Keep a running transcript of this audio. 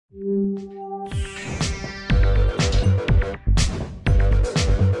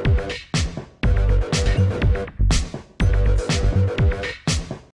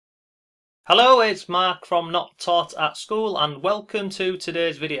Hello, it's Mark from Not Taught at School and welcome to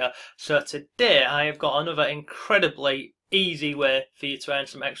today's video. So today I have got another incredibly easy way for you to earn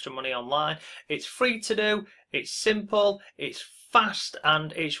some extra money online. It's free to do, it's simple, it's fast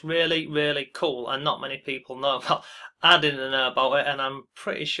and it's really cool, and not many people know about. I didn't know about it, and I'm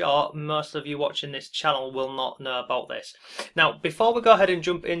pretty sure most of you watching this channel will not know about this. Now, before we go ahead and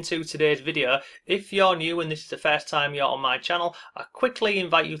jump into today's video, if you're new and this is the first time you're on my channel, I quickly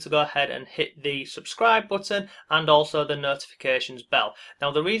invite you to go ahead and hit the subscribe button and also the notifications bell.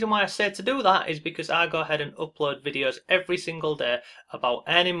 Now, the reason why I say to do that is because I go ahead and upload videos every single day about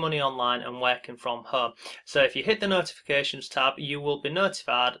earning money online and working from home. So if you hit the notifications tab, you will be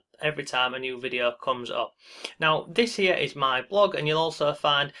notified every time a new video comes up. Now, this here is my blog, and you'll also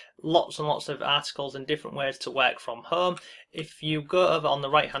find lots and lots of articles and different ways to work from home. If you go over on the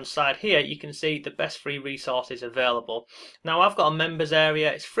right hand side here, you can see the best free resources available. Now, I've got a members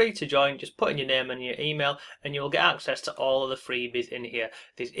area. It's free to join. Just put in your name and your email and you'll get access to all of the freebies in here.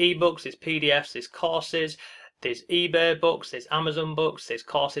 There's ebooks, there's PDFs, there's courses, there's eBay books, there's Amazon books, there's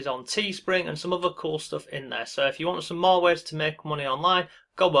courses on Teespring and some other cool stuff in there. So if you want some more ways to make money online,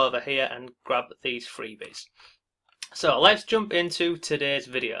 go over here and grab these freebies. So let's jump into today's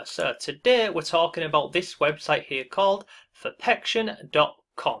video. So today we're talking about this website here called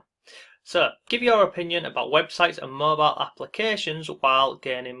freepection.com. So give your opinion about websites and mobile applications while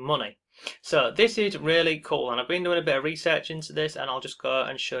gaining money. So this is really cool, and I've been doing a bit of research into this, and I'll just go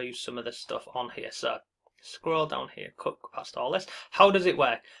and show you some of the stuff on here. So scroll down here, cut past all this. How does it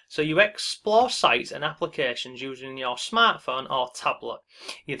work? So you explore sites and applications using your smartphone or tablet.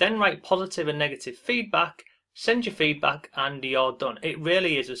 You then write positive and negative feedback, send your feedback, and you're done. It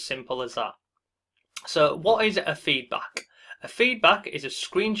really is as simple as that. So what is a feedback? A feedback is a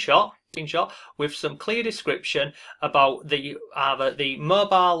screenshot with some clear description about either the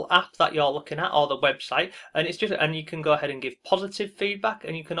mobile app that you're looking at or the website, and you can go ahead and give positive feedback,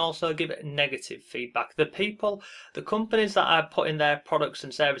 and you can also give negative feedback. The companies that are putting their products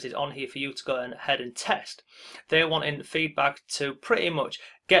and services on here for you to go ahead and test, they're wanting feedback to pretty much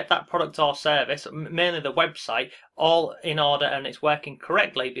get that product or service, mainly the website, all in order and it's working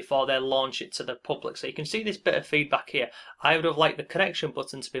correctly before they launch it to the public. So you can see this bit of feedback here. I would have liked the connection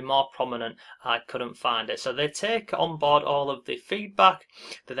button to be more prominent. I couldn't find it. So they take on board all of the feedback.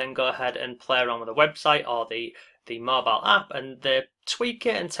 They then go ahead and play around with the website or the mobile app, and they tweak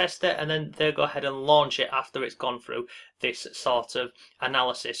it and test it, and then they go ahead and launch it after it's gone through this sort of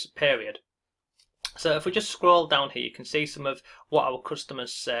analysis period. So if we just scroll down here, you can see some of what our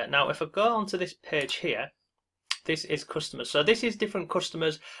customers say. Now, if I go onto this page here, this is customers. So this is different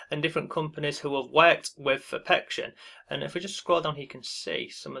customers and different companies who have worked with Freepection. And if we just scroll down here, you can see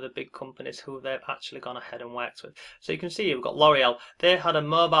some of the big companies who they've actually gone ahead and worked with. So you can see you've got L'Oreal. They had a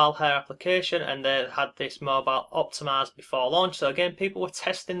mobile hair application and they had this mobile optimized before launch. So again, people were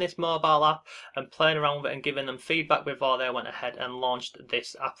testing this mobile app and playing around with it and giving them feedback before they went ahead and launched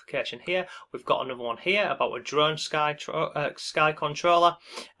this application here. We've got another one here about a drone sky controller,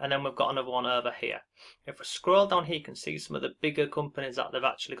 and then we've got another one over here. If we scroll down here, you can see some of the bigger companies that they've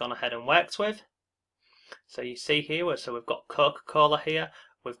actually gone ahead and worked with. So you see here, so we've got Coca-Cola here,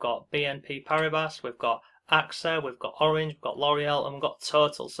 we've got BNP Paribas, we've got AXA, we've got Orange, we've got L'Oreal, and we've got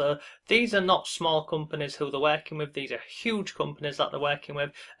Total. So these are not small companies who they're working with, these are huge companies that they're working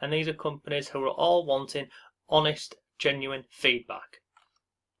with, and these are companies who are all wanting honest, genuine feedback.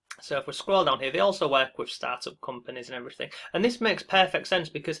 So if we scroll down here, they also work with startup companies and everything. And this makes perfect sense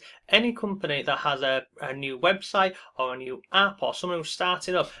because any company that has a new website or a new app or someone who's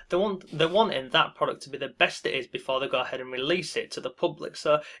starting up, they're wanting that product to be the best it is before they go ahead and release it to the public.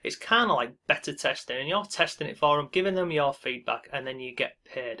 So it's kind of like beta testing, and you're testing it for them, giving them your feedback, and then you get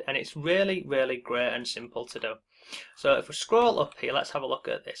paid. And it's really great and simple to do. So if we scroll up here, let's have a look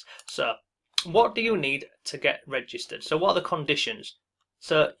at this. So what do you need to get registered? So what are the conditions?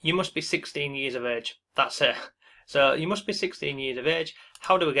 So you must be 16 years of age. That's it. So you must be 16 years of age.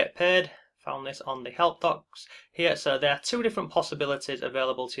 How do we get paid? Found this on the help docs here. So there are two different possibilities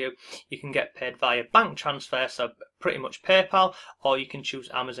available to you. You can get paid via bank transfer, so pretty much PayPal, or you can choose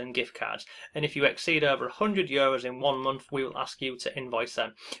Amazon gift cards. And if you exceed over €100 in 1 month, we will ask you to invoice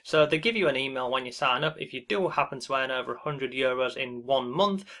them. So they give you an email when you sign up. If you do happen to earn over €100 in 1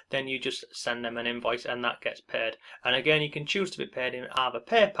 month, then you just send them an invoice and that gets paid. And again, you can choose to be paid in either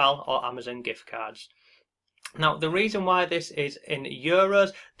PayPal or Amazon gift cards. Now, the reason why this is in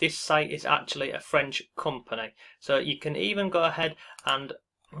euros, this site is actually a French company. So you can even go ahead and,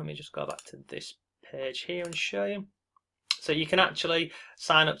 let me just go back to this page here and show you. So you can actually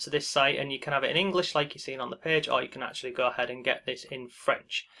sign up to this site and you can have it in English like you're seeing on the page, or you can actually go ahead and get this in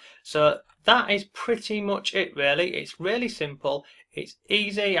French. So that is pretty much it really. It's really simple, it's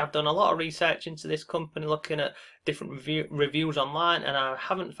easy. I've done a lot of research into this company, looking at different reviews online, and I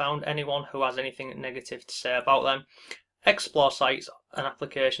haven't found anyone who has anything negative to say about them. Explore sites and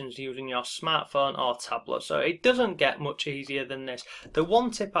applications using your smartphone or tablet. So it doesn't get much easier than this. The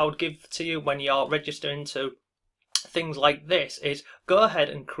one tip I would give to you when you're registering to things like this is go ahead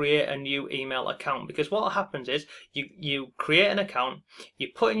and create a new email account, because what happens is you create an account, you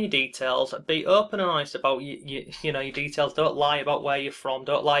put in your details, be open and honest about your details. Don't lie about where you're from,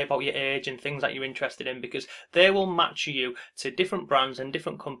 don't lie about your age and things that you're interested in, because they will match you to different brands and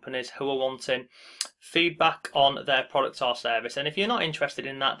different companies who are wanting feedback on their product or service. And if you're not interested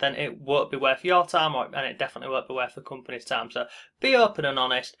in that, then it won't be worth your time, and it definitely won't be worth the company's time. So be open and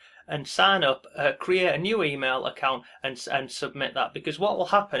honest and sign up, create a new email account and submit that, because what will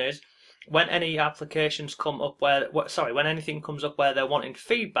happen is when any applications come up when anything comes up where they're wanting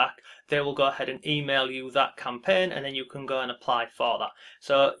feedback, they will go ahead and email you that campaign, and then you can go and apply for that.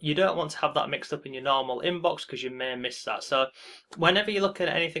 So you don't want to have that mixed up in your normal inbox, because you may miss that. So whenever you're looking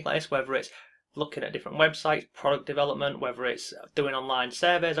at anything like this, whether it's looking at different websites, product development, whether it's doing online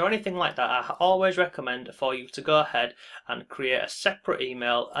surveys or anything like that, I always recommend for you to go ahead and create a separate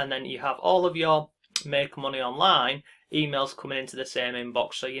email, and then you have all of your make money online emails coming into the same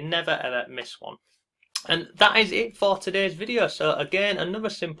inbox, so you never ever miss one. And that is it for today's video. So again, another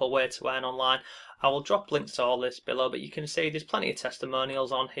simple way to earn online. I will drop links to all this below, but you can see there's plenty of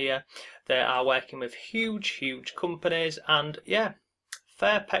testimonials on here. They are working with huge companies, and yeah,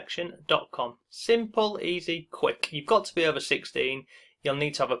 fairpection.com. Simple, easy, quick. You've got to be over 16. You'll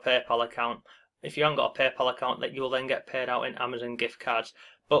need to have a PayPal account. If you haven't got a PayPal account, that you'll then get paid out in Amazon gift cards.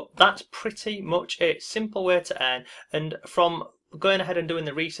 But that's pretty much it. Simple way to earn. And from going ahead and doing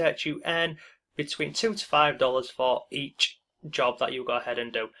the research, you earn between $2 to $5 for each job that you go ahead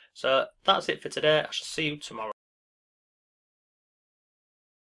and do. So that's it for today. I shall see you tomorrow.